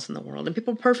anywhere else in the world. And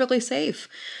people are perfectly safe.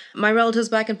 My relatives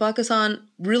back in Pakistan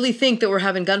really think that we're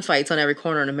having gunfights on every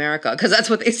corner in America because that's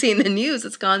what they see in the news.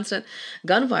 It's constant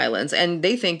gun violence. And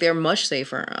they think they're much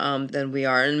safer than we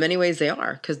are. In many ways they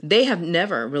are, because they have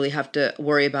never really have to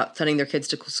worry about sending their kids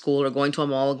to school or going to a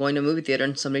mall or going to a movie theater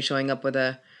and somebody showing up with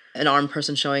an armed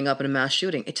person showing up in a mass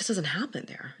shooting. It just doesn't happen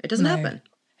there. It doesn't happen.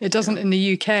 It doesn't in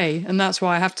the UK, and that's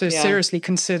why I have to seriously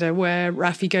consider where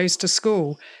Rafi goes to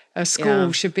school. A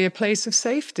school should be a place of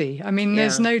safety. I mean,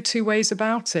 there's no two ways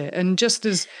about it. And just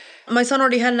as my son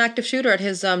already had an active shooter at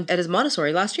his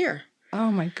Montessori last year.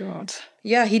 Oh my God.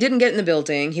 Yeah, he didn't get in the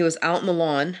building. He was out in the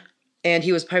lawn, and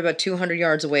he was probably about 200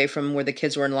 yards away from where the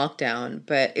kids were in lockdown.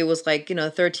 But it was like,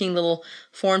 13 little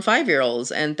 4 and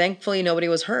 5-year-olds, and thankfully nobody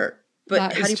was hurt. But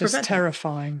that how do you prevent just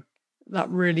terrifying. That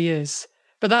really is.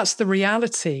 But that's the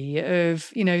reality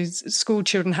of, school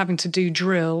children having to do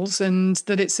drills, and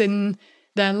that it's in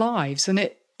their lives, and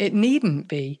it needn't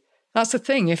be. That's the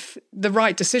thing. If the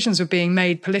right decisions were being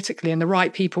made politically and the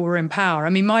right people were in power, I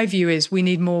mean, my view is we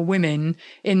need more women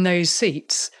in those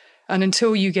seats. And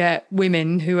until you get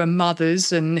women who are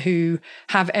mothers and who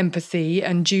have empathy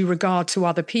and due regard to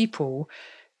other people,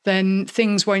 then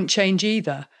things won't change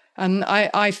either. And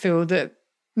I feel that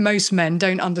most men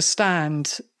don't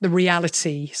understand the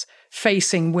realities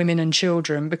facing women and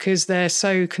children because they're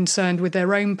so concerned with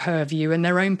their own purview and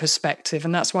their own perspective.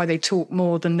 And that's why they talk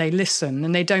more than they listen,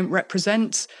 and they don't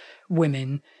represent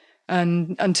women.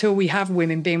 And until we have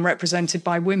women being represented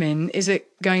by women, is it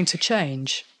going to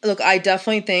change? Look, I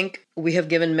definitely think we have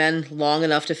given men long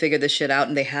enough to figure this shit out,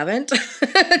 and they haven't.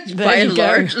 By and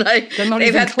large,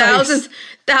 they've had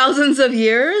thousands of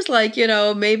years.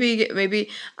 Maybe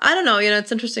I don't know.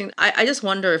 It's interesting. I just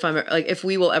wonder if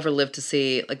we will ever live to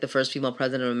see the first female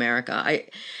president of America.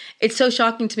 It's so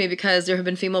shocking to me because there have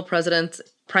been female presidents,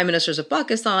 prime ministers of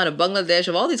Pakistan, of Bangladesh,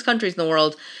 of all these countries in the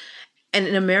world, and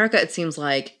in America, it seems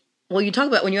like. Well, you talk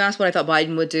about when you ask what I thought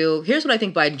Biden would do. Here's what I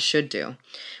think Biden should do.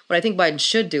 What I think Biden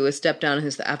should do is step down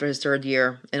after his third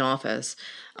year in office,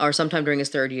 or sometime during his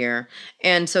third year,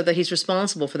 and so that he's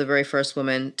responsible for the very first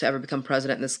woman to ever become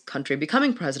president in this country,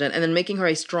 becoming president, and then making her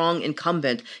a strong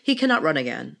incumbent. He cannot run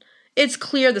again. It's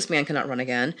clear this man cannot run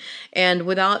again. And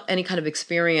without any kind of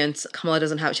experience, Kamala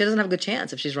doesn't have a good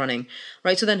chance if she's running,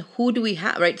 right? So then who do we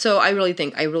have, right? So I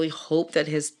really hope that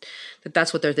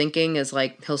that's what they're thinking is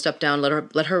he'll step down,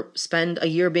 let her spend a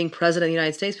year being president of the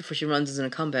United States before she runs as an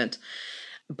incumbent.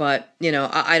 But,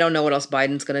 I don't know what else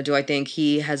Biden's going to do. I think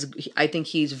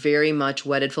he's very much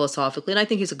wedded philosophically, and I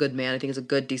think he's a good man. I think he's a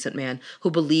good, decent man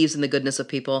who believes in the goodness of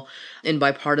people, in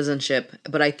bipartisanship.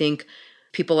 But I think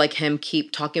people like him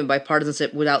keep talking about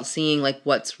bipartisanship without seeing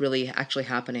what's really actually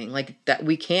happening. That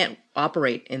we can't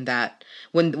operate in that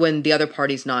when the other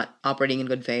party's not operating in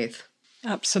good faith.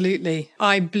 Absolutely.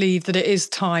 I believe that it is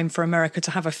time for America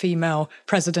to have a female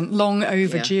president, long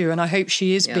overdue, and I hope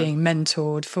she is being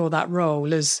mentored for that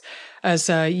role, as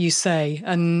you say.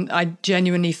 And I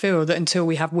genuinely feel that until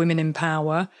we have women in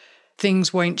power,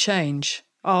 things won't change.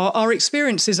 Our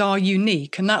experiences are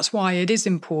unique, and that's why it is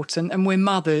important. And we're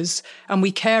mothers, and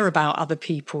we care about other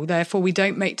people. Therefore, we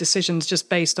don't make decisions just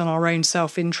based on our own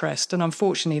self-interest. And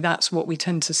unfortunately, that's what we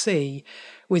tend to see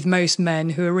with most men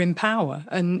who are in power.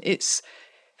 And it's,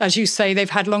 as you say, they've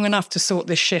had long enough to sort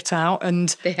this shit out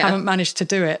and haven't managed to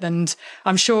do it. And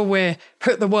I'm sure we'll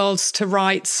put the worlds to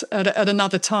rights at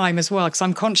another time as well, because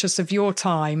I'm conscious of your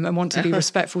time and want to be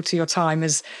respectful to your time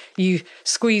as you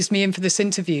squeezed me in for this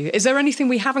interview. Is there anything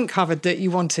we haven't covered that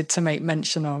you wanted to make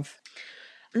mention of?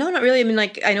 No, not really. I mean,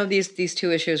 I know these two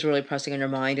issues are really pressing on your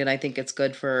mind, and I think it's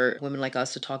good for women like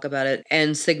us to talk about it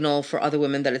and signal for other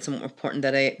women that it's important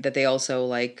that they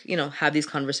also have these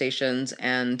conversations,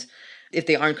 and if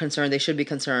they aren't concerned, they should be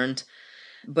concerned.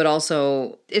 But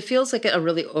also, it feels like a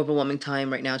really overwhelming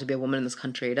time right now to be a woman in this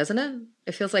country, doesn't it?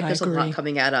 It feels like there's a lot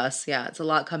coming at us. Yeah, it's a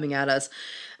lot coming at us.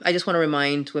 I just want to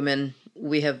remind women,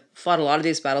 we have fought a lot of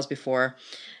these battles before.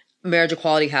 Marriage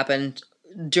equality happened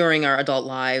during our adult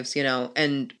lives,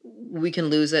 and we can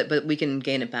lose it, but we can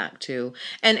gain it back too.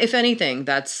 And if anything,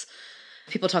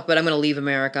 people talk about, I'm going to leave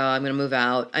America, I'm going to move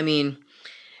out. I mean,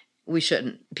 we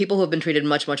shouldn't. People who have been treated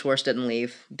much, much worse didn't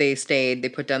leave. They stayed, they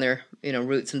put down their,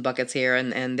 roots and buckets here,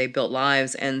 and they built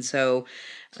lives. And so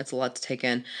that's a lot to take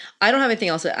in. I don't have anything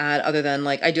else to add other than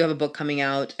I do have a book coming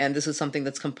out, and this is something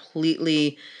that's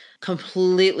completely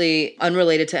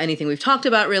unrelated to anything we've talked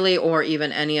about really, or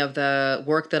even any of the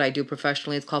work that I do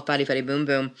professionally. It's called Fatty Fatty Boom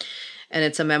Boom. And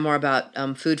it's a memoir about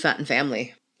food, fat, and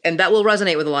family. And that will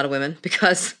resonate with a lot of women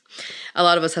because a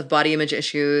lot of us have body image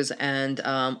issues and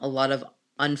a lot of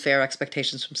unfair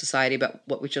expectations from society about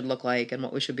what we should look like and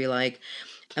what we should be like.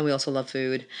 And we also love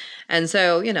food. And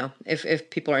so, if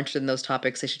people are interested in those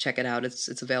topics, they should check it out.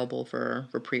 It's available for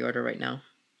pre-order right now.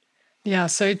 Yeah,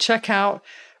 so check out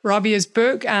Rabia's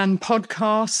book and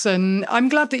podcasts. And I'm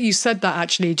glad that you said that,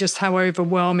 actually, just how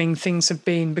overwhelming things have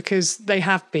been, because they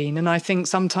have been. And I think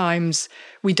sometimes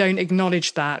we don't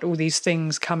acknowledge that, all these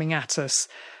things coming at us.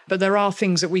 But there are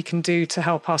things that we can do to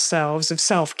help ourselves of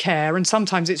self-care. And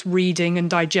sometimes it's reading and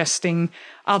digesting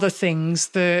other things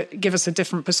that give us a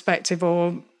different perspective,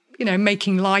 or,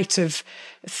 making light of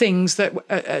things that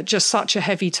are just such a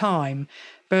heavy time.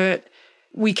 But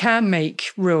we can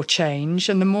make real change.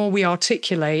 And the more we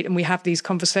articulate and we have these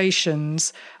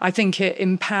conversations, I think it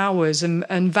empowers and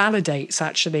validates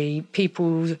actually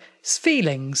people's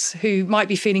feelings who might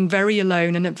be feeling very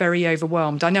alone and very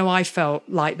overwhelmed. I know I felt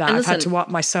like that. I've had to up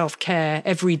my self-care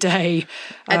every day.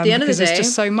 At the end of the day, there's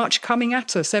just so much coming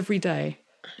at us every day.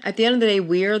 At the end of the day,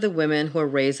 we are the women who are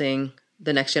raising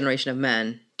the next generation of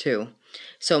men too.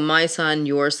 So my son,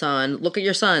 your son, look at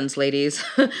your sons, ladies.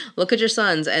 Look at your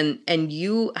sons, and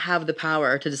you have the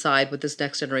power to decide what this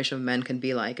next generation of men can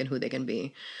be like and who they can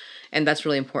be. And that's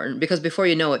really important, because before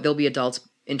you know it, there'll be adults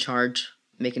in charge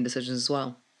making decisions as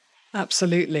well.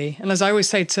 Absolutely. And as I always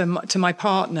say to my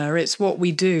partner, it's what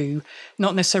we do,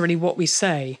 not necessarily what we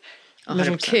say. 100%.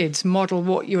 Little kids model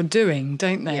what you're doing,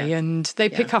 don't they? Yeah. And they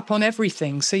pick up on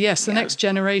everything. So yes, the next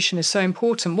generation is so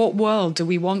important. What world do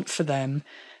we want for them?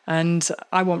 And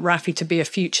I want Rafi to be a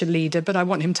future leader, but I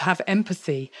want him to have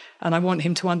empathy, and I want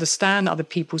him to understand other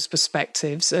people's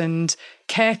perspectives and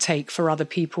caretake for other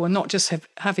people, and not just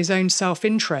have his own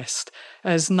self-interest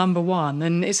as number one.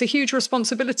 And it's a huge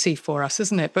responsibility for us,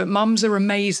 isn't it? But mums are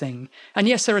amazing. And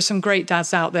yes, there are some great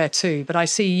dads out there too, but I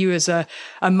see you as a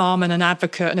mum and an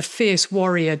advocate and a fierce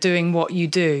warrior doing what you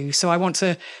do. So I want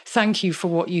to thank you for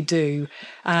what you do.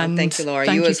 And thank you, Laura.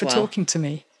 Thank you you for talking to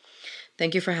me.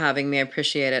 Thank you for having me. I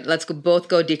appreciate it. Let's both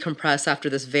go decompress after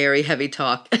this very heavy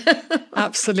talk.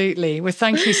 Absolutely. Well,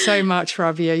 thank you so much,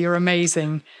 Rabia. You're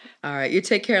amazing. All right. You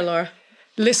take care, Laura.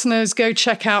 Listeners, go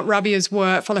check out Rabia's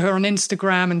work. Follow her on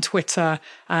Instagram and Twitter,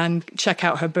 and check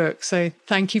out her book. So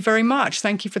thank you very much.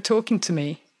 Thank you for talking to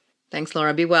me. Thanks,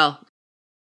 Laura. Be well.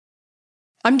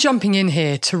 I'm jumping in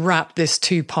here to wrap this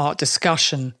two-part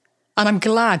discussion, and I'm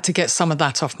glad to get some of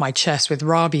that off my chest with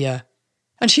Rabia.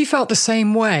 And she felt the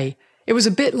same way. It was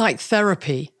a bit like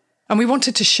therapy, and we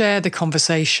wanted to share the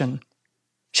conversation.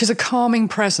 She's a calming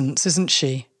presence, isn't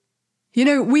she?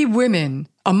 We women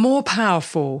are more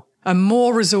powerful and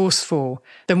more resourceful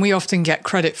than we often get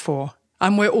credit for,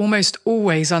 and we're almost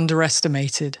always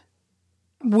underestimated.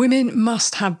 Women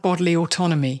must have bodily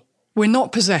autonomy. We're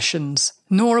not possessions,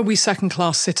 nor are we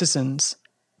second-class citizens.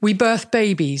 We birth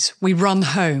babies, we run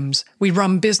homes, we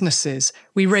run businesses,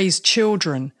 we raise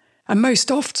children, and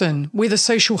most often, we're the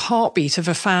social heartbeat of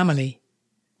a family.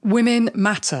 Women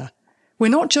matter. We're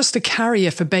not just a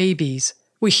carrier for babies.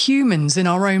 We're humans in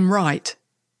our own right.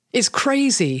 It's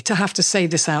crazy to have to say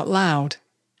this out loud.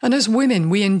 And as women,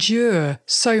 we endure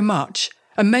so much,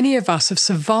 and many of us have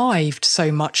survived so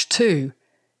much too.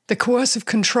 The coercive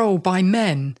control by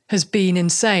men has been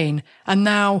insane, and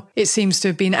now it seems to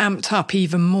have been amped up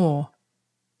even more.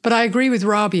 But I agree with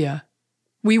Rabia.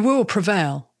 We will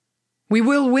prevail. We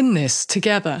will win this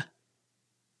together.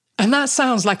 And that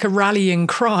sounds like a rallying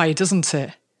cry, doesn't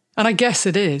it? And I guess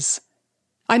it is.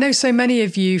 I know so many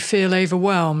of you feel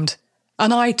overwhelmed,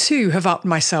 and I too have upped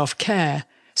my self-care,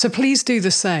 so please do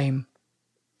the same.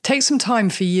 Take some time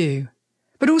for you,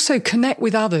 but also connect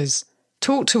with others,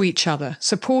 talk to each other,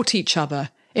 support each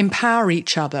other, empower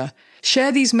each other,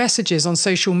 share these messages on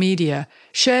social media,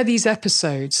 share these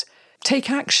episodes, take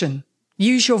action,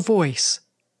 use your voice.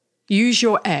 Use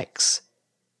your X.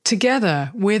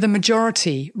 Together, we're the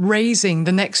majority, raising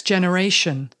the next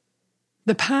generation.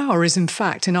 The power is in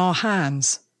fact in our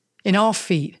hands, in our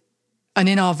feet, and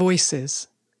in our voices.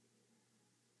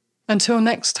 Until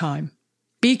next time,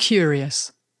 be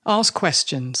curious, ask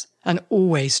questions, and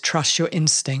always trust your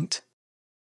instinct.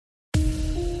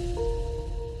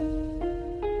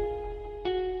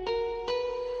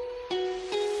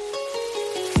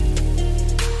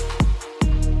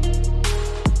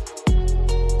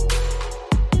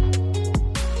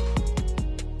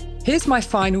 Here's my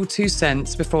final 2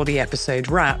 cents before the episode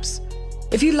wraps.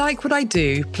 If you like what I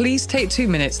do, please take 2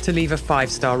 minutes to leave a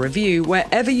 5-star review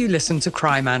wherever you listen to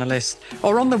Crime Analyst,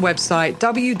 or on the website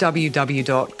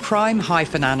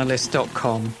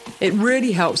www.crime-analyst.com. It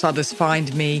really helps others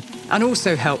find me and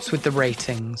also helps with the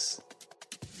ratings.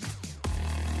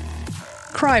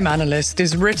 Crime Analyst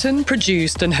is written,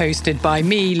 produced and hosted by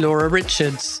me, Laura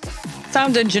Richards.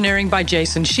 Sound engineering by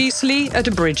Jason Sheasley at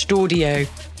Abridged Audio.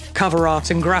 Cover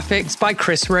art and graphics by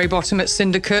Chris Rowbottom at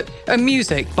Syndicate, and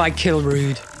music by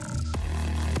Kilrude.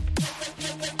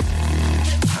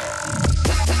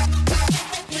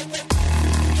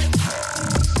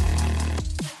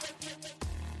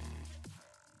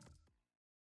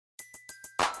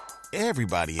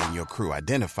 Everybody in your crew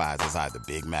identifies as either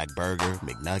Big Mac Burger,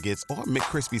 McNuggets, or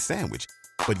McCrispy Sandwich.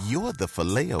 But you're the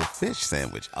Filet-O-Fish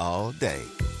Sandwich all day.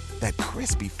 That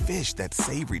crispy fish, that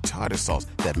savory tartar sauce,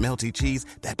 that melty cheese,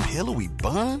 that pillowy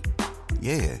bun.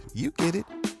 Yeah, you get it.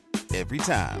 Every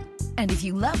time. And if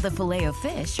you love the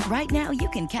Filet-O-Fish, right now you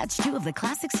can catch 2 of the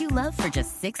classics you love for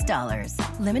just $6.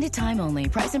 Limited time only.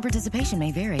 Price and participation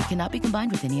may vary. Cannot be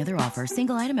combined with any other offer.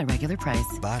 Single item at regular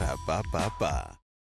price. Ba-da-ba-ba-ba.